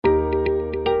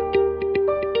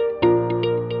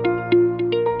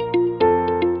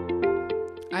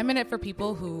I'm in it for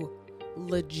people who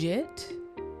legit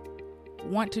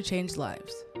want to change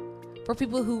lives. For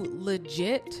people who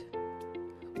legit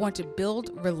want to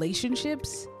build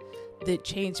relationships that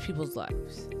change people's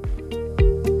lives.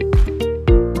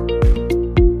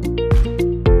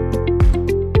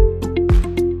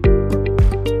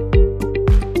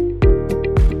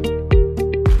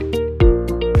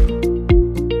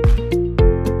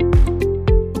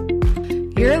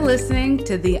 You're listening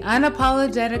to the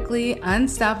Unapologetically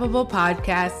Unstoppable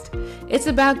podcast. It's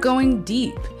about going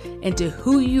deep into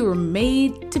who you were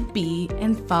made to be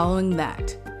and following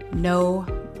that, no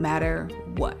matter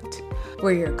what.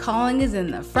 Where your calling is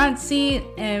in the front seat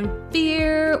and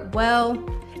fear, well,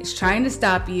 it's trying to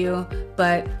stop you,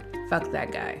 but fuck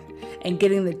that guy. And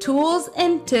getting the tools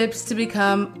and tips to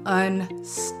become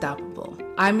unstoppable.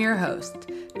 I'm your host,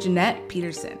 Jeanette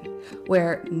Peterson,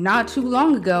 where not too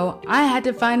long ago, I had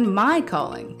to find my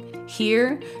calling.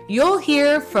 Here, you'll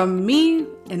hear from me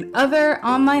and other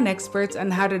online experts on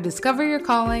how to discover your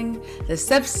calling, the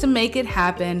steps to make it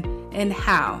happen, and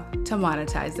how to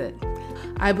monetize it.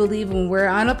 I believe when we're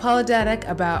unapologetic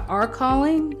about our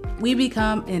calling, we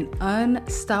become an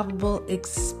unstoppable,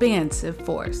 expansive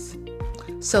force.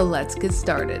 So let's get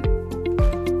started.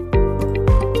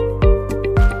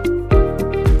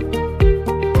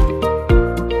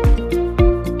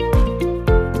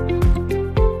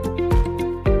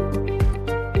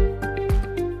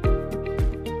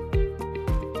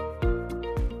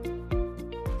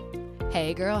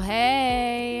 Hey girl,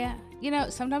 hey.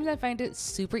 Sometimes I find it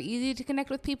super easy to connect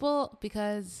with people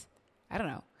because, I don't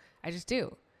know, I just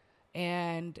do.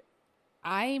 And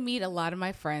I meet a lot of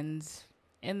my friends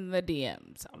in the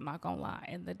DMs. I'm not gonna lie,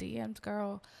 in the DMs,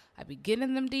 girl. I be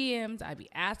getting them DMs. I be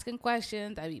asking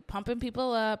questions. I be pumping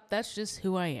people up. That's just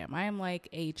who I am. I am like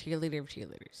a cheerleader of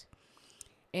cheerleaders.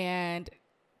 And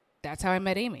that's how I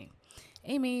met Amy.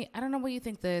 Amy, I don't know what you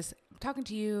think this. I'm talking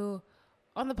to you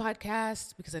on the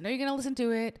podcast because I know you're going to listen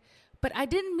to it, but I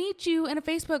didn't meet you in a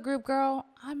Facebook group, girl.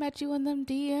 I met you in them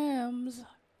DMs.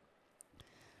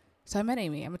 So I met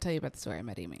Amy. I'm going to tell you about the story. I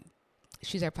met Amy.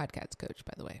 She's our podcast coach,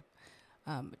 by the way.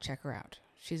 Check her out.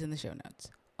 She's in the show notes.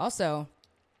 Also,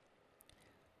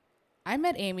 I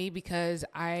met Amy because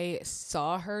I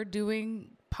saw her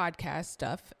doing podcast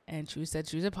stuff, and she said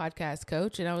she was a podcast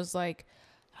coach, and I was like,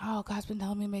 oh, God's been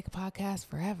telling me to make a podcast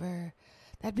forever.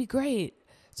 That'd be great.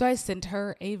 So I sent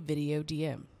her a video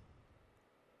DM.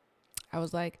 I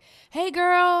was like, hey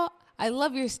girl, I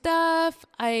love your stuff.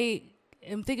 I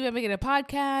am thinking about making a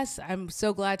podcast. I'm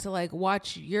so glad to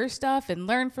watch your stuff and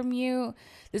learn from you.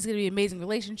 This is going to be an amazing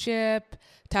relationship.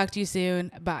 Talk to you soon.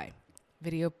 Bye.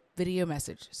 Video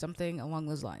message, something along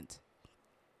those lines.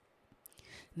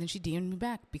 And then she DM'd me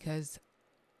back because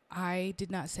I did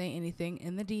not say anything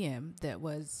in the DM that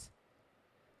was,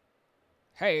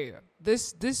 hey,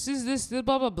 this is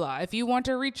blah, blah, blah. If you want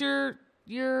to reach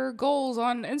your goals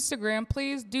on Instagram,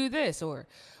 please do this. Or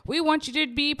we want you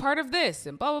to be part of this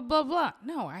and blah, blah, blah, blah.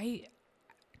 No, I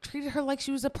treated her like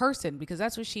she was a person because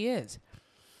that's what she is.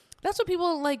 That's what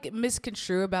people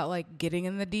misconstrue about getting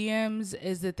in the DMs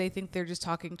is that they think they're just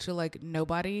talking to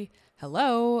nobody.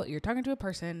 Hello, you're talking to a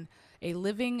person, a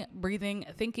living, breathing,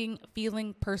 thinking,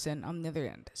 feeling person on the other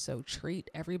end. So treat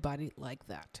everybody like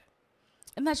that.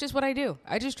 And that's just what I do.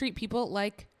 I just treat people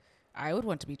like I would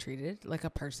want to be treated, like a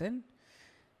person.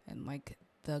 And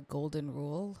the golden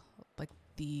rule,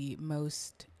 the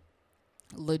most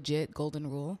legit golden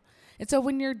rule. And so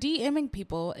when you're DMing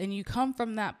people and you come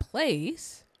from that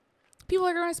place, people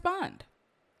are going to respond.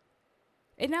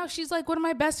 And now she's one of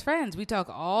my best friends. We talk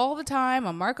all the time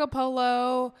on Marco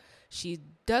Polo. She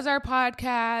does our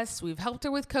podcast. We've helped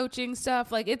her with coaching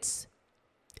stuff. It's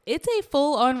a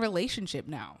full-on relationship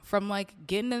now from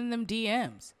getting in them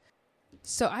DMs.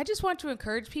 So I just want to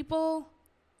encourage people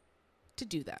to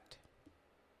do that.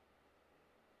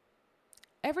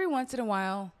 Every once in a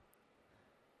while,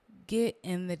 get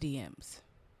in the DMs.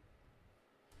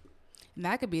 And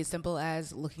that could be as simple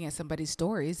as looking at somebody's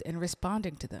stories and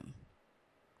responding to them.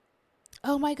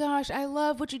 Oh my gosh, I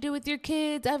love what you do with your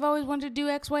kids. I've always wanted to do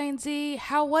X, Y, and Z.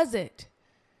 How was it?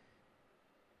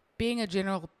 Being a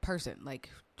general person,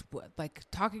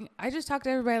 talking. I just talk to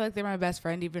everybody like they're my best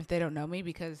friend, even if they don't know me,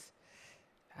 because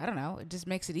I don't know. It just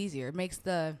makes it easier. It makes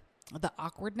the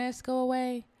awkwardness go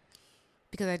away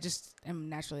because I just am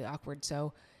naturally awkward.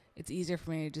 So it's easier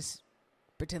for me to just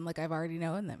pretend like I've already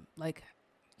known them.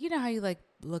 You know how you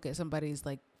look at somebody's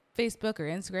Facebook or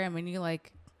Instagram and you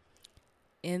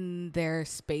in their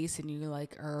space and you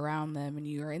are around them and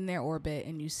you're in their orbit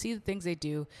and you see the things they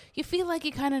do. You feel like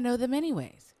you kind of know them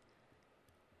anyways.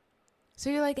 So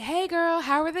you're like, hey girl,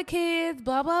 how are the kids?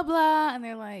 Blah, blah, blah. And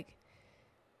they're like,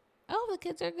 oh, the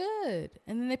kids are good.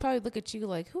 And then they probably look at you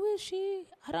like, who is she?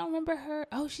 I don't remember her.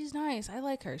 Oh, she's nice. I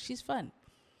like her. She's fun.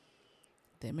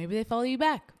 Then maybe they follow you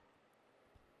back.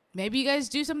 Maybe you guys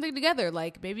do something together.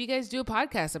 Like maybe you guys do a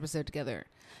podcast episode together.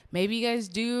 Maybe you guys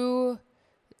do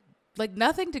like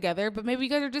nothing together, but maybe you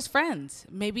guys are just friends.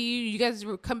 Maybe you guys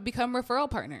become referral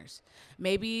partners.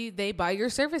 Maybe they buy your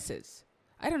services.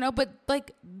 I don't know, but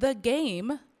like the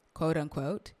game, quote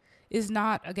unquote, is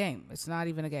not a game. It's not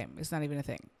even a game. It's not even a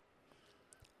thing.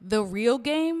 The real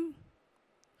game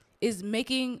is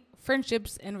making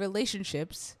friendships and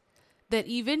relationships that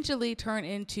eventually turn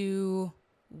into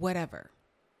whatever.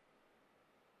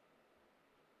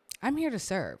 I'm here to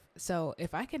serve. So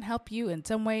if I can help you in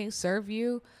some way, serve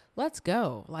you, let's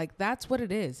go. Like that's what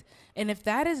it is. And if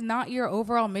that is not your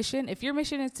overall mission, if your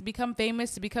mission is to become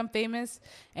famous,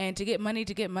 and to get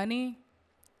money,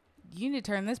 you need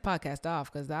to turn this podcast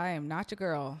off because I am not your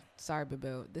girl. Sorry,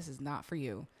 boo-boo. This is not for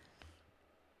you.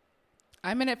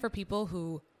 I'm in it for people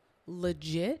who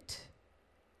legit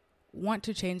want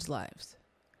to change lives.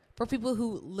 For people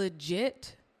who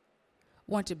legit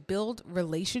want to build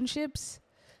relationships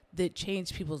that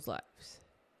change people's lives.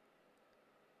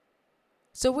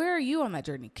 So where are you on that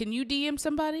journey? Can you DM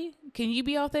somebody? Can you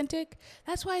be authentic?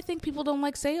 That's why I think people don't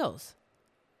like sales.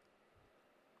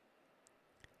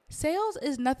 Sales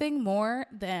is nothing more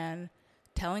than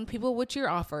telling people what you're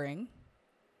offering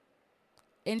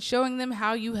and showing them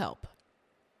how you help.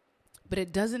 But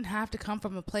it doesn't have to come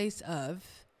from a place of,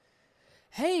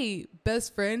 hey,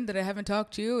 best friend that I haven't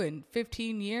talked to in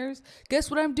 15 years,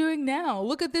 guess what I'm doing now?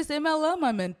 Look at this MLM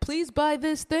I'm in. Please buy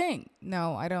this thing.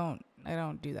 No, I don't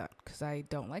do that because I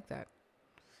don't like that.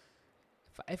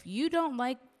 If you don't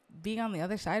like being on the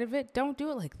other side of it, don't do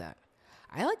it like that.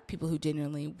 I like people who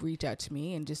genuinely reach out to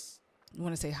me and just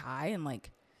want to say hi and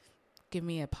like give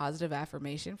me a positive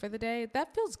affirmation for the day.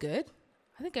 That feels good.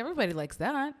 I think everybody likes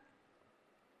that.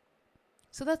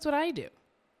 So that's what I do.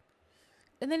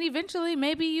 And then eventually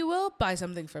maybe you will buy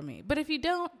something from me. But if you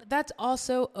don't, that's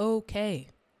also okay.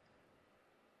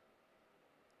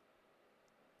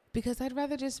 Because I'd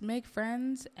rather just make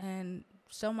friends and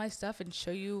sell my stuff and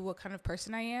show you what kind of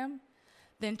person I am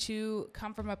than to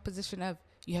come from a position of,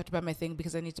 you have to buy my thing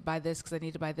because I need to buy this, because I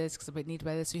need to buy this, because I need to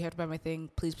buy this. So you have to buy my thing.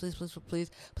 Please, please, please, please,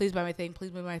 please buy my thing.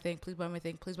 Please buy my thing. Please buy my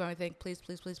thing. Please buy my thing. Please,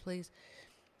 please, please, please.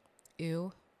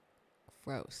 Ew.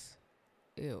 Gross.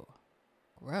 Ew.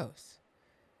 Gross.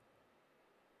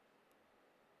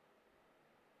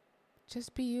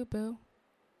 Just be you, boo.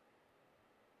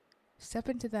 Step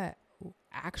into that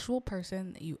actual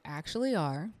person that you actually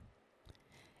are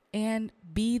and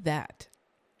be that.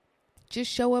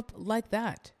 Just show up like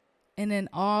that in an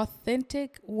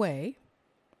authentic way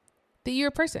that you're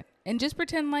a person. And just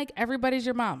pretend like everybody's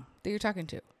your mom that you're talking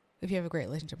to. If you have a great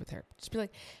relationship with her, just be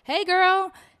like, hey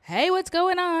girl, hey, what's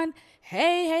going on?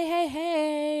 Hey, hey, hey,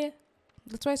 hey.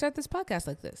 That's why I start this podcast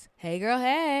like this. Hey girl,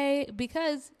 hey,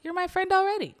 because you're my friend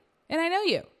already. And I know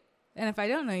you. And if I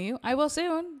don't know you, I will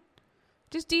soon.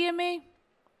 Just DM me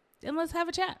and let's have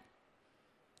a chat.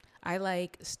 I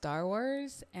like Star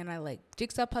Wars and I like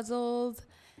jigsaw puzzles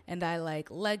and I like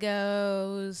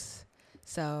Legos.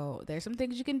 So there's some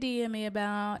things you can DM me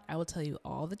about. I will tell you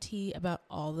all the tea about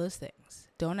all those things.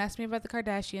 Don't ask me about the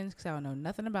Kardashians because I don't know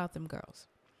nothing about them girls.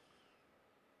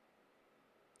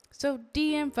 So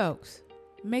DM folks,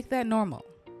 make that normal.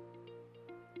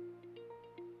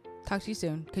 Talk to you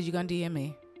soon because you're going to DM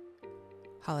me.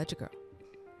 Holla at your girl.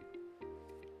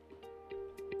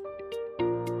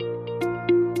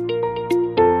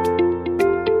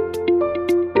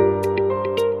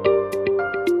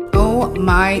 Oh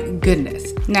my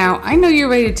goodness. Now, I know you're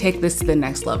ready to take this to the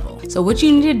next level. So what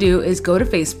you need to do is go to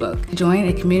Facebook, join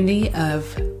a community of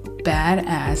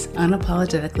badass,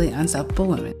 unapologetically unstoppable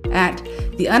women at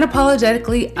the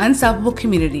Unapologetically Unstoppable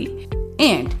Community.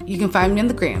 And you can find me on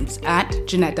the grams at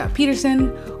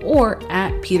Jeanette.Peterson or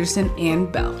at Peterson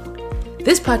and Bell.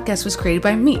 This podcast was created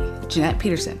by me, Jeanette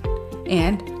Peterson,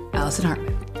 and Allison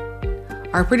Hartman.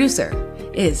 Our producer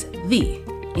is the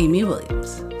Amy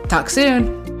Williams. Talk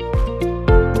soon.